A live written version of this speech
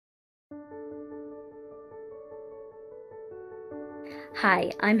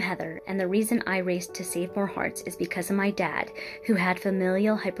Hi, I'm Heather, and the reason I raced to save more hearts is because of my dad, who had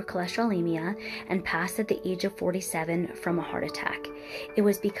familial hypercholesterolemia and passed at the age of 47 from a heart attack. It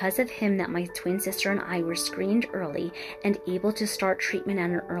was because of him that my twin sister and I were screened early and able to start treatment at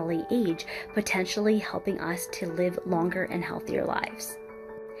an early age, potentially helping us to live longer and healthier lives.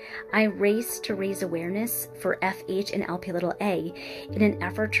 I race to raise awareness for FH and Lp(a) in an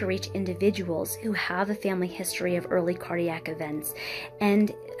effort to reach individuals who have a family history of early cardiac events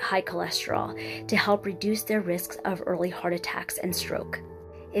and high cholesterol to help reduce their risks of early heart attacks and stroke.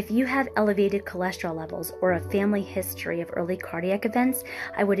 If you have elevated cholesterol levels or a family history of early cardiac events,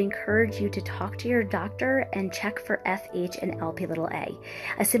 I would encourage you to talk to your doctor and check for FH and Lp(a).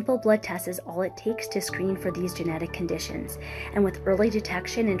 A simple blood test is all it takes to screen for these genetic conditions. And with early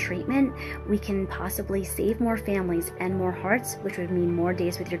detection and treatment, we can possibly save more families and more hearts, which would mean more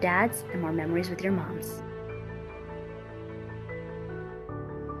days with your dads and more memories with your moms.